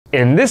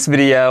In this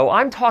video,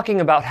 I'm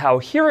talking about how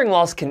hearing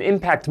loss can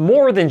impact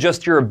more than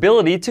just your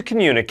ability to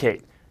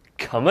communicate.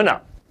 Coming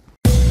up.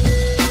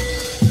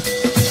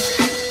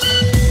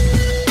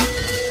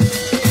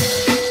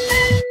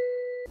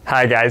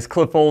 Hi guys,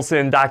 Cliff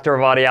Olson, Doctor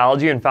of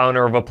Audiology and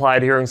founder of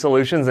Applied Hearing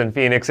Solutions in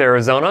Phoenix,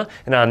 Arizona.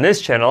 And on this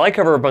channel, I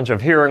cover a bunch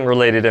of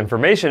hearing-related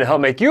information to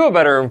help make you a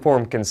better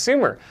informed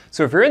consumer.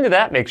 So if you're into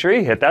that, make sure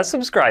you hit that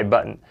subscribe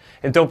button.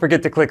 And don't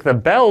forget to click the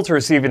bell to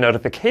receive a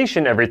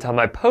notification every time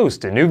I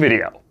post a new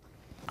video.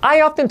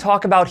 I often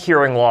talk about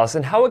hearing loss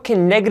and how it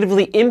can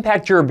negatively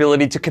impact your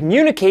ability to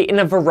communicate in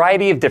a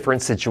variety of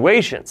different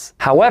situations.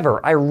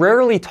 However, I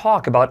rarely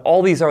talk about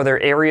all these other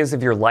areas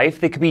of your life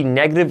that could be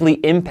negatively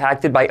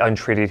impacted by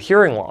untreated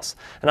hearing loss.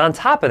 And on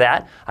top of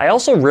that, I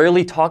also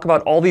rarely talk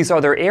about all these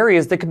other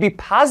areas that could be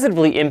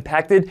positively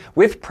impacted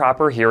with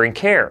proper hearing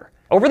care.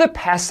 Over the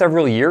past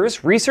several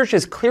years, research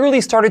has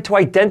clearly started to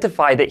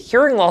identify that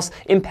hearing loss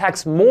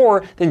impacts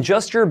more than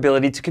just your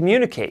ability to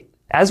communicate.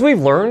 As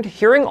we've learned,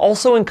 hearing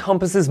also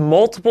encompasses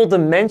multiple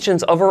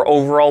dimensions of our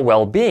overall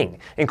well-being,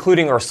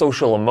 including our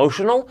social,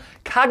 emotional,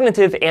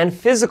 cognitive, and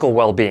physical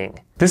well-being.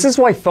 This is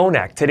why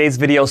Phonak, today's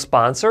video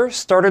sponsor,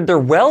 started their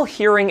Well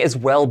Hearing is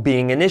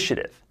Well-Being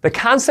initiative. The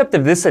concept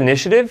of this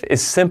initiative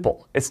is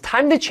simple. It's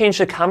time to change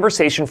the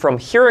conversation from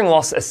hearing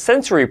loss, a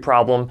sensory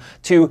problem,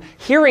 to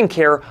hearing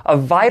care, a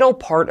vital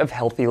part of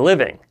healthy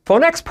living.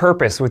 Phonak's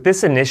purpose with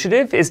this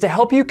initiative is to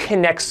help you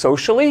connect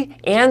socially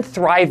and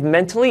thrive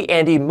mentally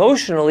and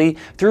emotionally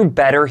through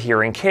better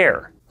hearing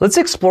care. Let's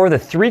explore the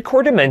three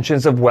core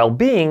dimensions of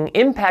well-being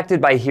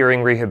impacted by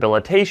hearing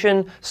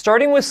rehabilitation,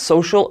 starting with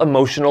social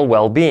emotional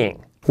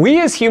well-being.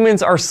 We as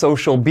humans are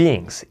social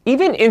beings.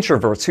 Even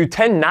introverts who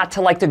tend not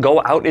to like to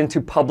go out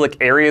into public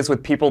areas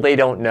with people they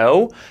don't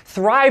know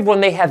thrive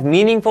when they have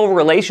meaningful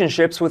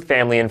relationships with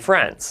family and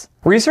friends.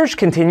 Research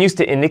continues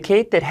to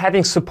indicate that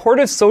having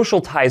supportive social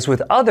ties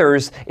with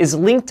others is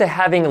linked to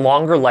having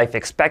longer life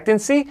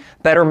expectancy,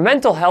 better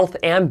mental health,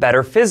 and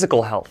better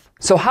physical health.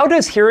 So how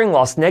does hearing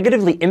loss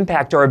negatively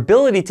impact our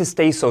ability to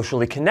stay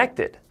socially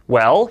connected?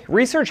 Well,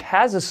 research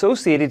has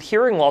associated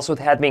hearing loss with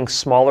having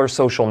smaller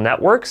social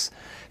networks,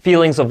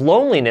 feelings of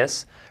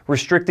loneliness,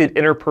 restricted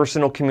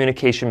interpersonal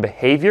communication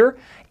behavior,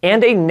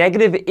 and a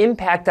negative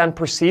impact on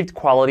perceived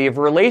quality of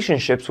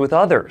relationships with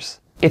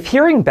others. If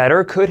hearing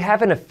better could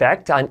have an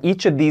effect on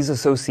each of these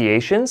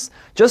associations,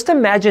 just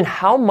imagine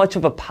how much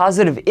of a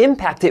positive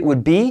impact it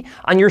would be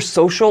on your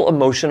social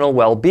emotional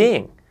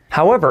well-being.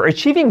 However,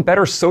 achieving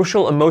better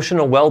social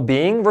emotional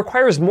well-being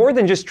requires more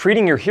than just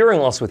treating your hearing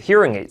loss with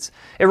hearing aids.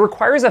 It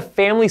requires a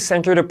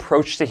family-centered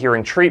approach to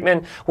hearing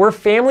treatment where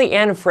family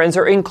and friends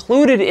are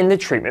included in the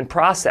treatment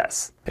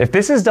process. If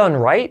this is done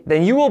right,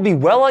 then you will be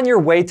well on your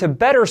way to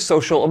better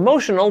social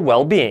emotional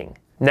well-being.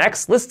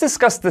 Next, let's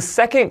discuss the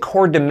second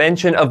core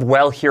dimension of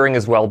well hearing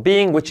is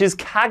well-being, which is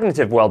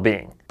cognitive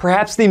well-being.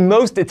 Perhaps the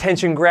most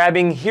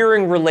attention-grabbing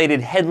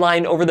hearing-related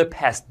headline over the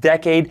past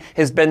decade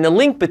has been the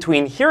link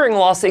between hearing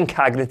loss and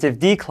cognitive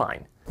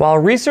decline. While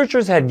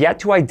researchers have yet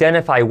to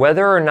identify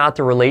whether or not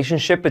the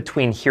relationship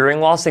between hearing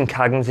loss and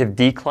cognitive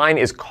decline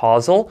is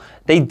causal,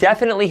 they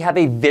definitely have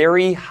a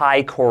very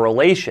high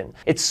correlation.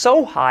 It's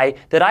so high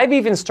that I've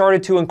even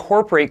started to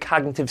incorporate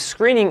cognitive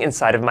screening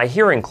inside of my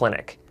hearing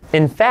clinic.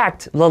 In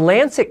fact, the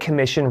Lancet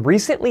Commission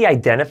recently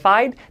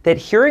identified that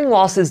hearing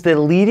loss is the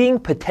leading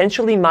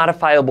potentially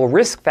modifiable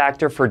risk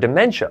factor for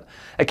dementia,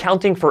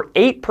 accounting for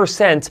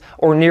 8%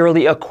 or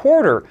nearly a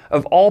quarter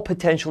of all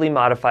potentially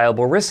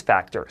modifiable risk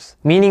factors,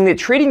 meaning that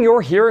treating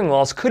your hearing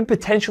loss could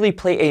potentially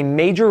play a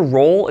major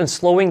role in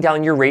slowing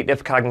down your rate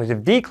of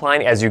cognitive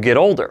decline as you get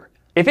older.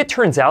 If it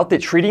turns out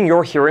that treating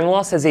your hearing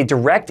loss has a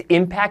direct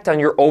impact on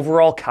your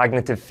overall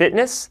cognitive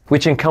fitness,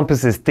 which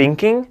encompasses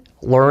thinking,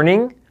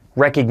 learning,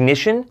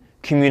 recognition,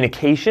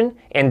 communication,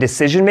 and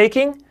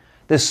decision-making,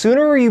 the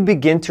sooner you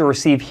begin to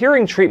receive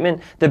hearing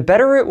treatment, the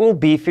better it will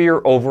be for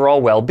your overall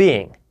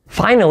well-being.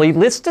 Finally,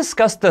 let's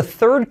discuss the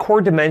third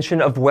core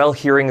dimension of well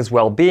hearing is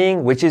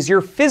well-being, which is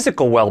your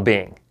physical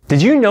well-being.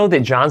 Did you know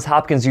that Johns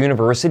Hopkins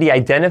University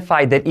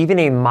identified that even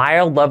a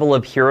mild level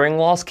of hearing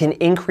loss can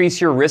increase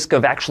your risk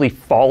of actually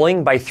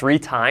falling by 3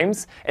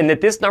 times, and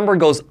that this number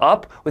goes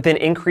up with an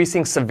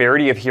increasing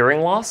severity of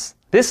hearing loss?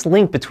 This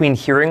link between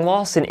hearing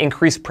loss and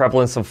increased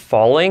prevalence of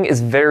falling is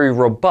very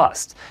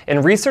robust,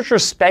 and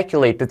researchers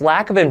speculate that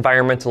lack of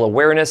environmental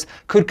awareness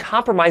could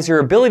compromise your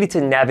ability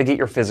to navigate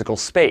your physical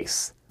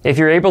space. If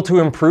you're able to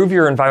improve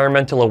your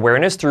environmental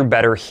awareness through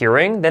better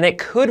hearing, then it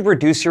could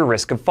reduce your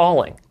risk of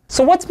falling.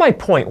 So what's my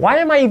point? Why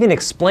am I even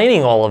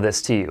explaining all of this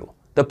to you?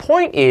 The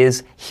point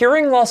is,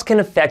 hearing loss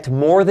can affect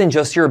more than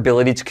just your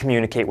ability to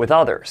communicate with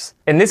others.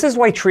 And this is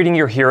why treating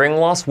your hearing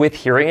loss with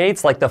hearing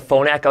aids like the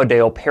Phonak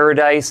Audeo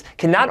Paradise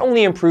can not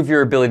only improve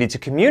your ability to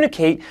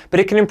communicate,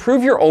 but it can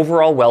improve your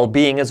overall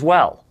well-being as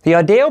well. The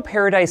Audeo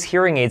Paradise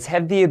hearing aids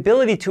have the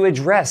ability to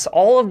address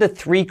all of the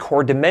 3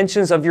 core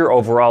dimensions of your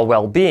overall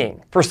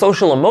well-being. For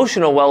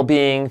social-emotional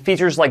well-being,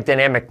 features like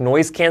dynamic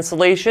noise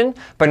cancellation,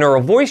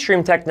 binaural voice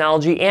stream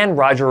technology, and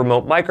Roger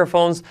remote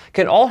microphones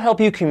can all help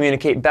you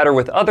communicate better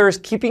with others,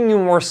 keeping you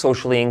more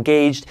socially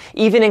engaged,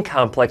 even in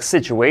complex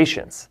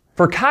situations.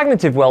 For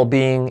cognitive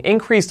well-being,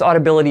 increased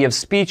audibility of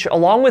speech,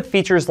 along with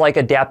features like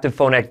Adaptive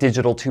Phonak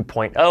Digital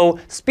 2.0,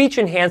 Speech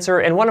Enhancer,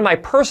 and one of my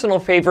personal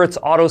favorites,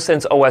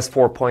 AutoSense OS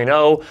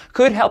 4.0,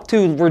 could help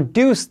to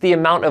reduce the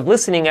amount of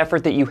listening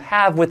effort that you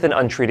have with an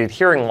untreated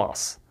hearing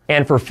loss.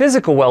 And for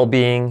physical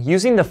well-being,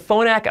 using the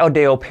Phonak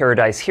Audeo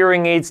Paradise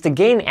hearing aids to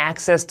gain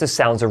access to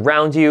sounds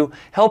around you,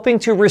 helping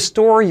to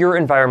restore your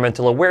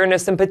environmental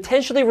awareness and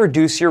potentially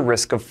reduce your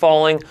risk of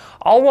falling,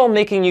 all while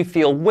making you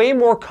feel way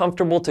more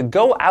comfortable to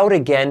go out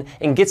again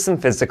and get some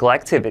physical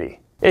activity.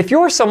 If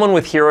you're someone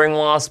with hearing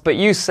loss, but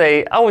you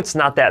say, oh, it's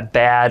not that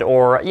bad,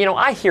 or,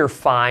 I hear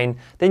fine,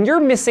 then you're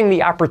missing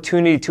the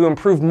opportunity to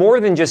improve more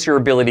than just your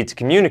ability to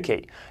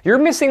communicate. You're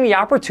missing the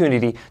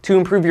opportunity to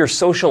improve your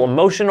social,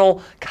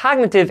 emotional,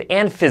 cognitive,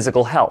 and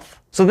physical health.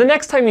 So the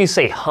next time you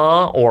say,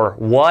 huh, or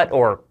what,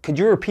 or could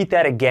you repeat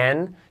that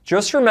again?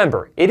 Just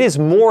remember, it is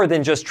more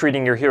than just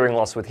treating your hearing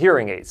loss with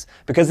hearing aids,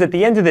 because at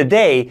the end of the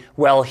day,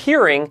 well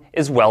hearing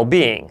is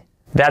well-being.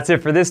 That's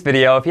it for this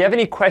video. If you have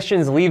any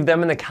questions, leave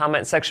them in the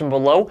comment section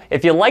below.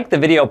 If you liked the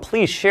video,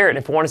 please share it. And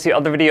if you want to see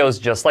other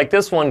videos just like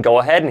this one, go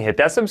ahead and hit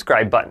that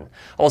subscribe button.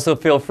 Also,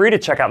 feel free to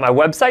check out my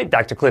website,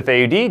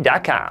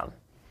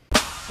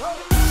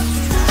 drcliffaud.com.